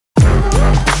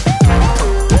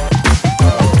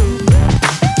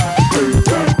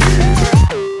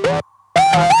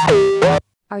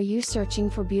Are you searching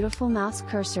for beautiful mouse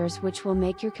cursors which will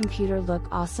make your computer look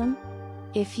awesome?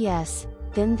 If yes,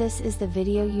 then this is the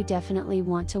video you definitely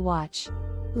want to watch.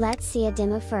 Let's see a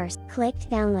demo first. Click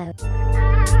Download.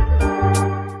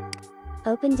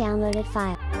 Open downloaded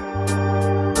file.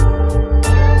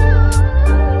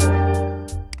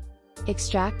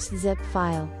 Extract zip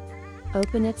file.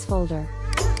 Open its folder.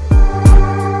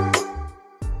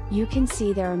 You can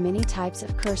see there are many types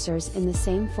of cursors in the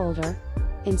same folder.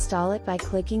 Install it by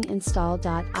clicking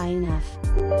install.inf.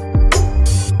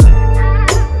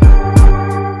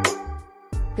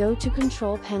 Go to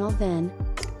Control Panel, then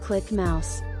click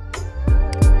Mouse.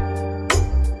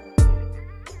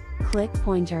 Click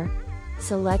Pointer.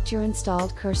 Select your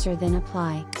installed cursor, then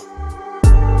apply.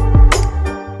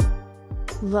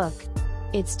 Look,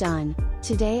 it's done.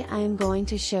 Today I am going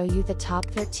to show you the top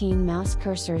 13 mouse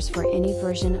cursors for any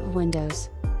version of Windows.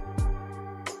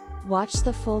 Watch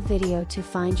the full video to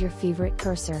find your favorite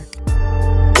cursor.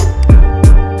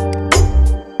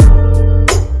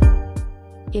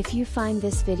 If you find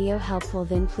this video helpful,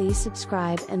 then please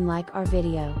subscribe and like our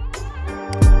video.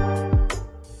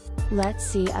 Let's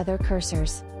see other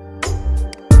cursors.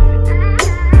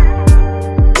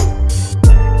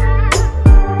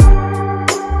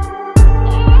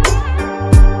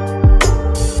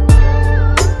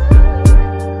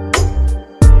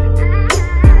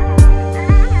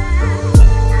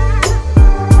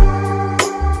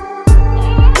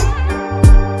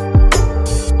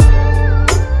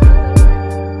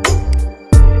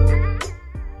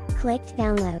 Click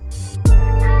Download.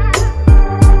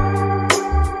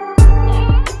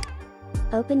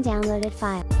 Open downloaded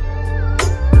file.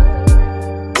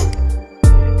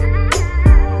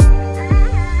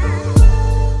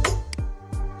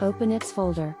 Open its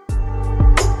folder.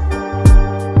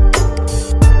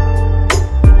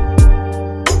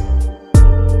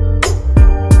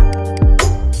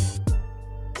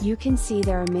 You can see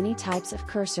there are many types of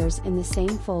cursors in the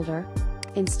same folder.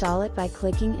 Install it by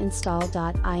clicking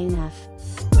install.inf.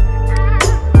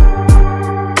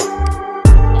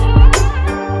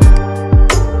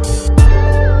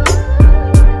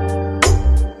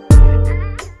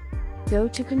 Go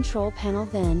to Control Panel,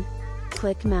 then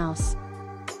click Mouse.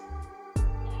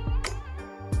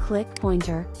 Click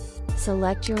Pointer.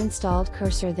 Select your installed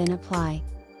cursor, then apply.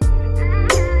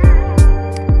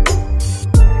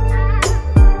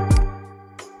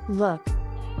 Look,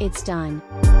 it's done.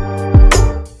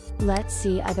 Let's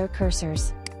see other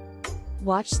cursors.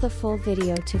 Watch the full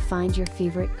video to find your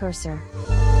favorite cursor.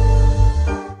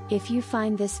 If you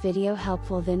find this video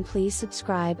helpful, then please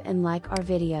subscribe and like our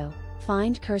video.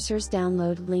 Find cursors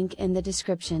download link in the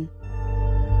description.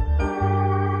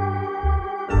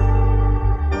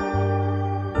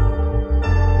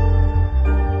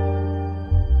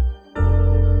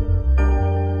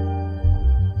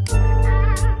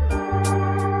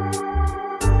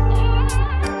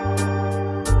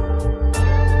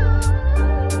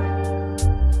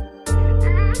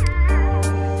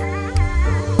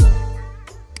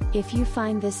 If you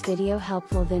find this video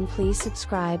helpful, then please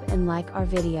subscribe and like our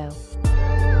video.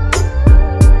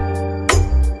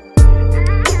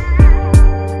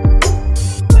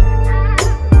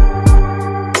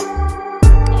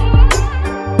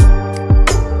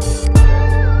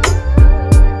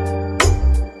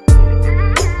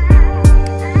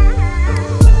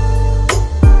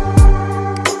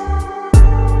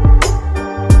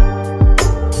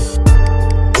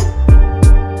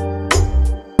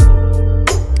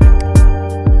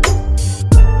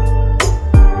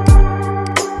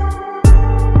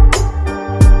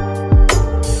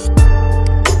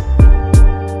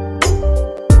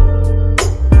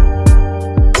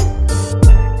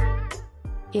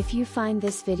 If you find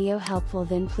this video helpful,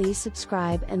 then please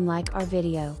subscribe and like our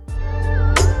video.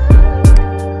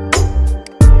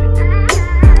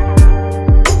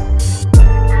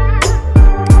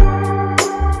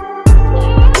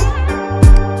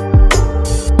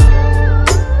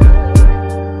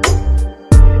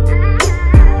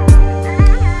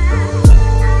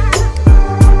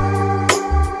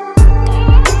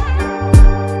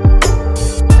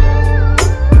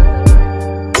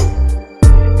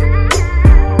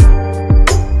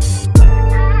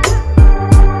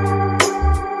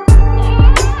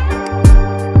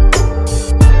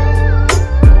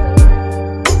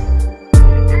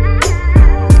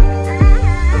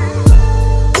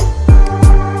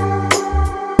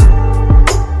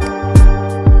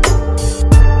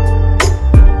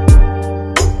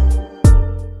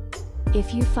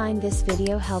 If you find this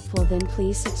video helpful, then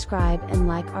please subscribe and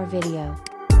like our video.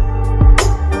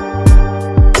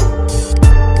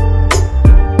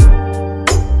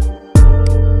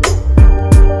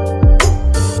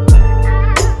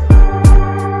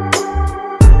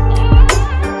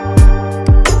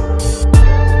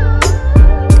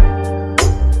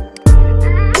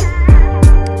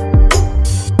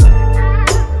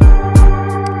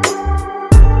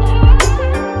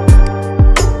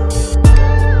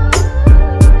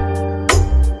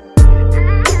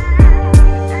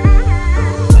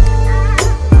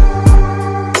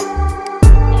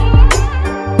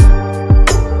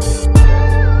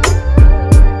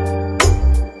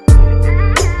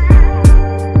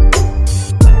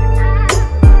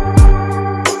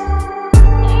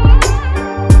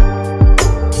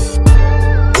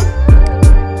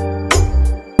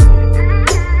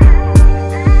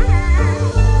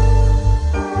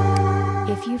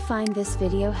 this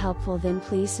video helpful, then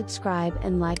please subscribe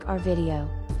and like our video.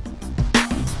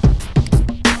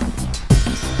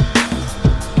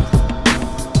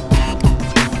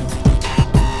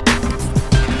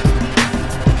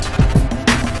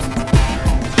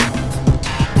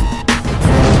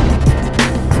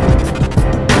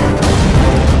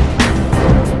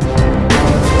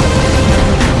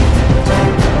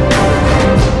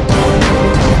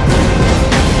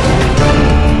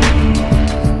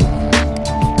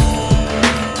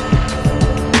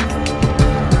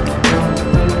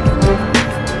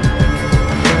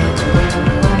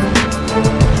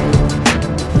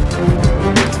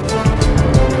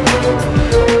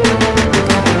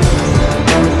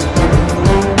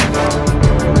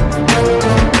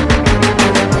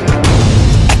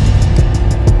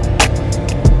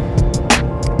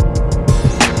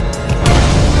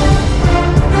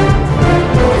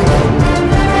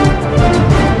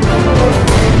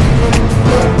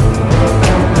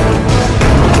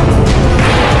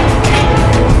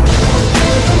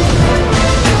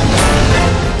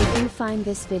 Find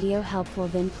this video helpful,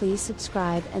 then please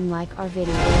subscribe and like our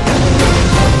video.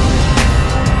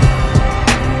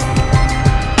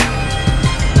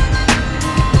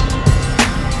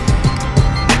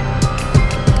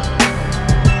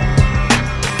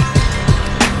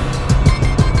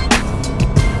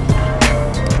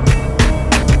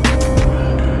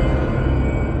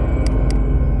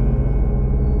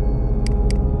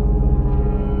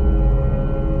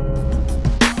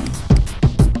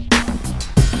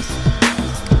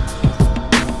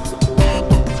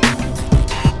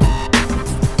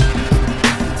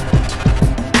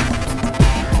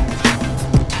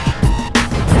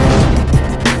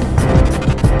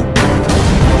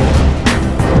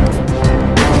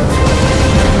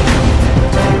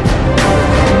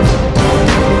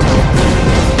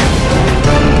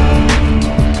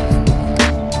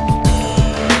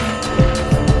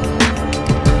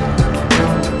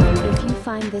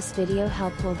 Find this video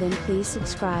helpful, then please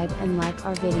subscribe and like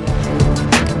our video.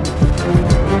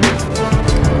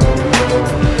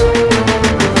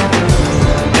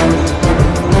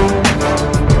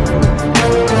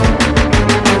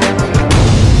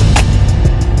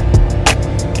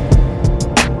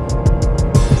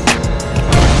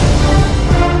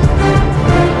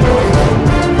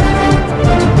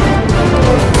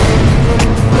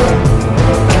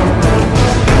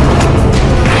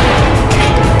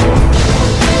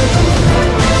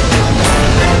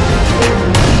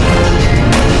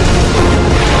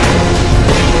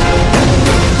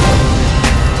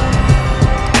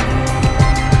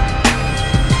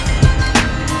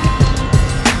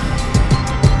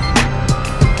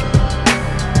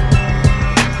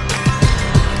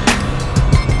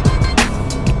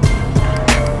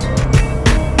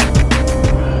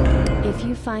 If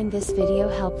you find this video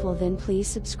helpful, then please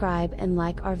subscribe and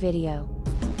like our video.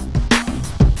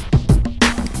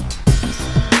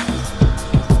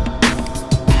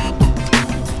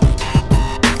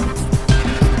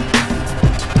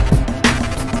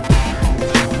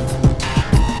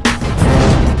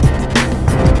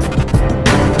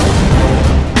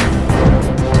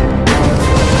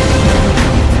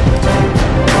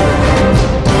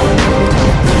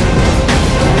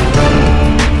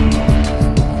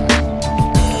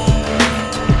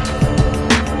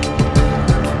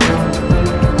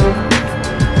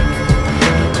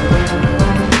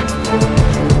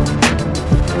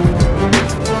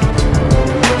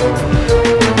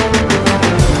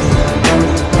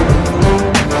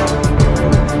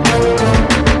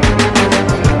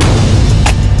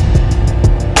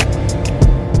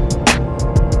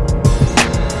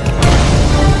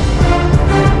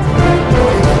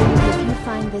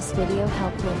 This video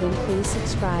helpful, then please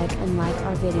subscribe and like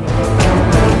our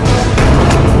video.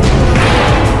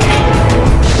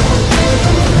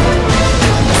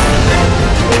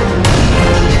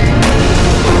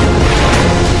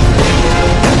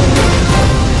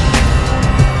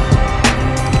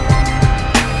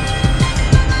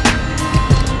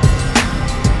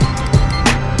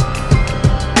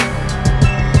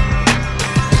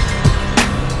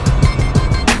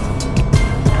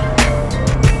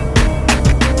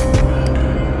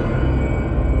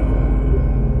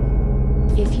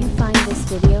 If you find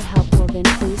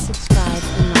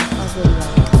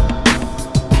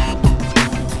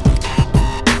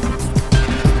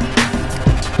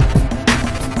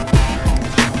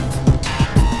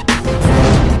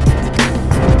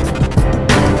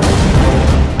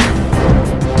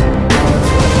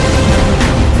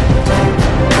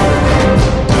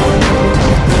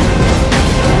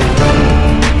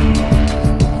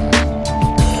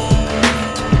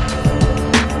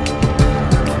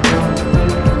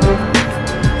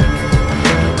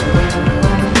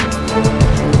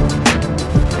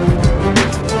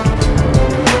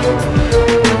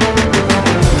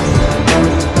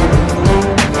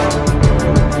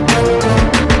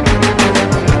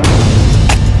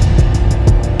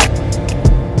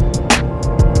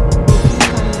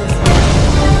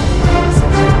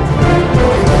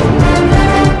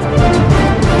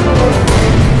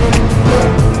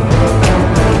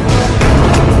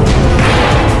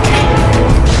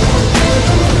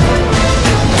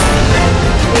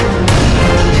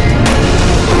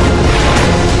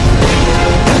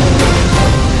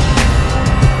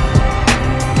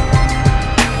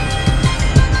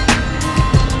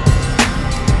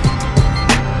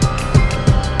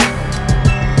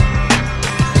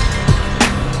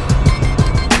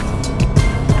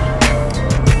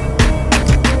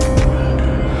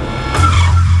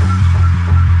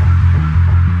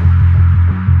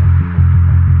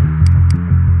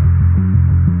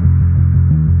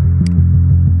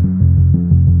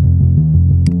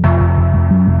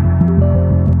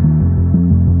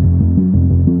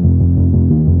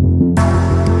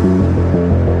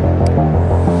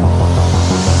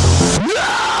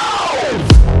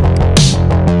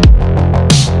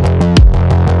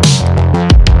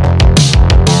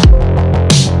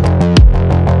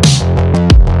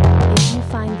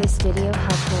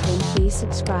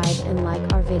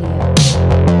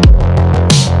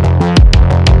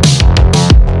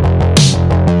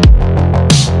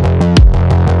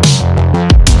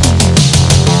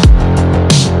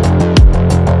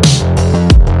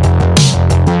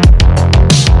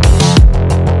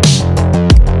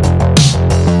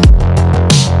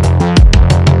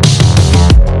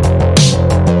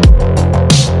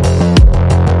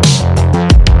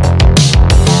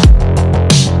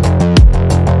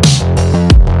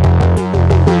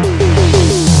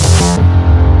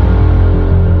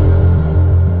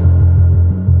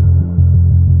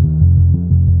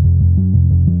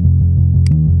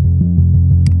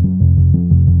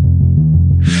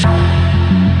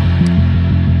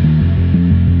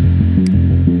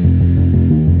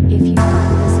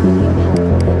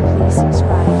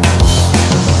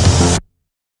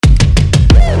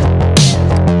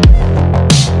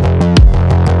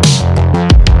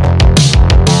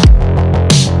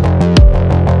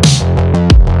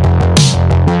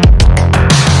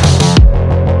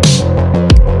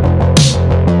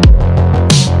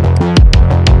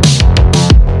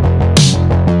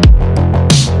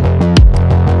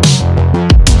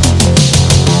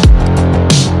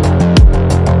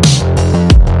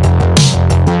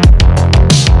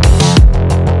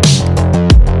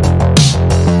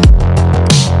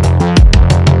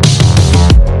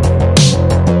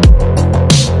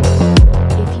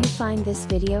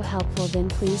video helpful, then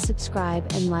please subscribe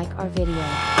and like our video.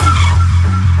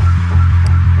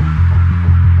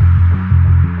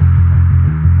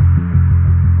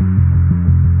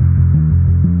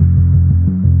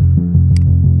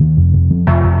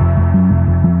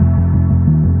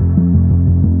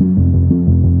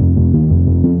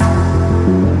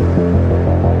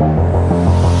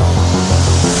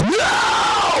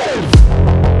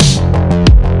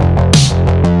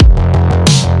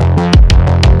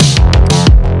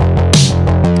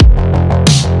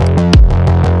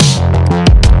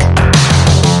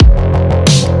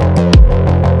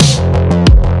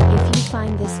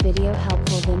 Video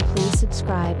helpful, then please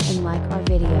subscribe and like our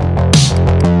video.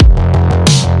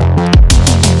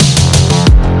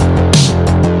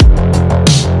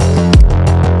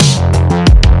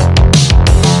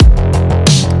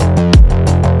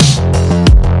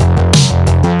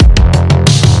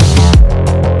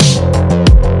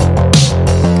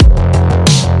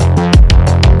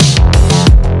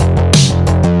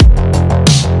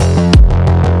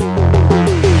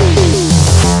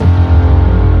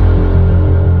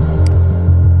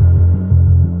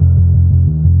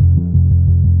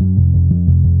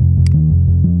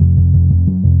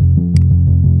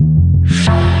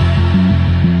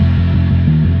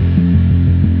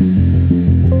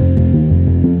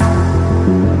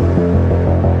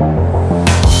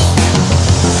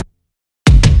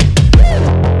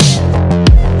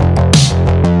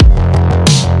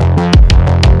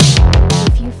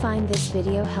 This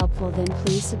video helpful, then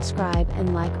please subscribe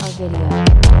and like our video.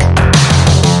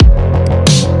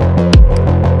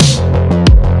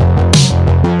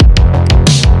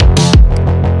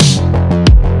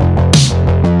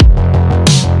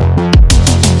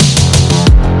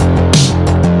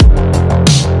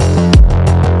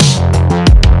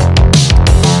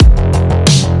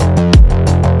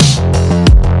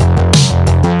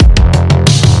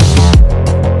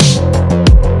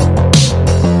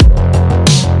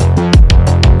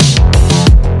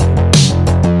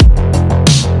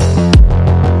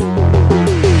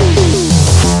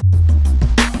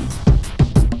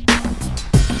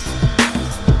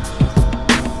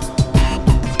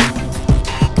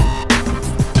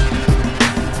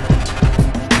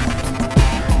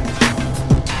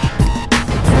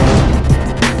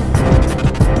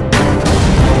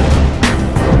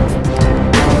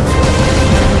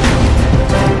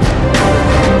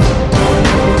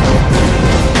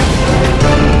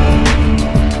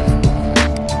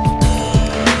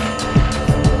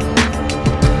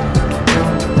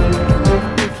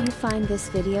 Find this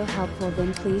video helpful,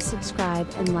 then please subscribe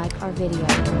and like our video.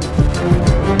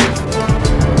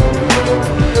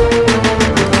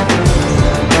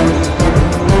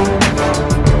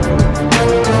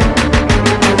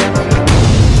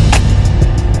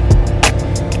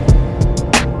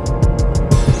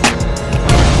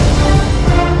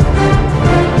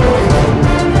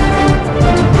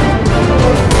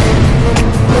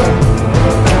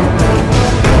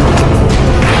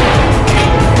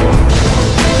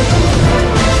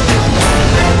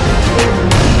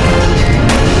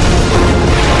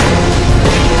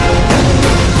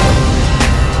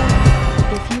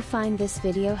 Find this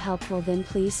video helpful, then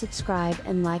please subscribe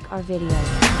and like our video.